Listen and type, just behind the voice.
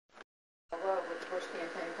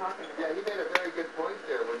talking about. Yeah, he made a very good point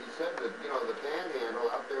there when he said that, you know, the panhandle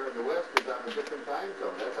out there in the west is on a different time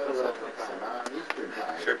zone. That's on Central Time, not on Eastern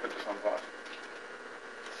Time. Should I put this on pause?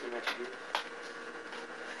 See what you do.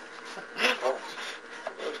 Oh,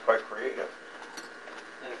 that was quite creative.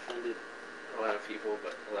 That offended a lot of people,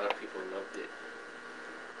 but a lot of people loved it.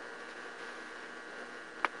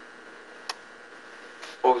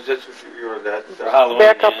 What was this? You were that? Halloween,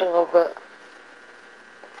 Back up a little bit.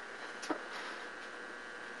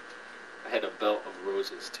 I had a belt of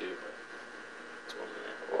roses too, but it's one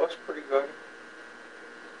minute. Well, that's pretty good.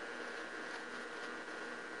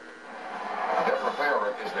 Deborah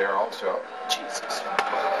Barrett is there also. Jesus.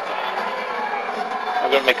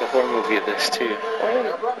 I'm gonna make a horror movie of this too.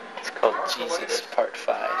 It's called Jesus Part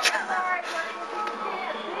 5.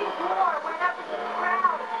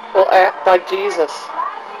 We'll act like Jesus.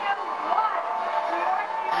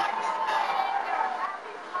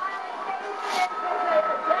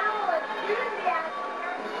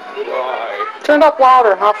 Why? Turn up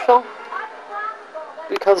louder, huh, Phil?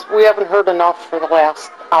 Because we haven't heard enough for the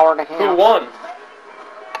last hour and a half. Who won?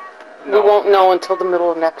 We won't know until the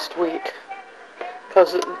middle of next week.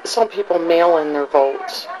 Because some people mail in their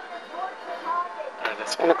votes.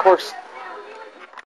 And of course,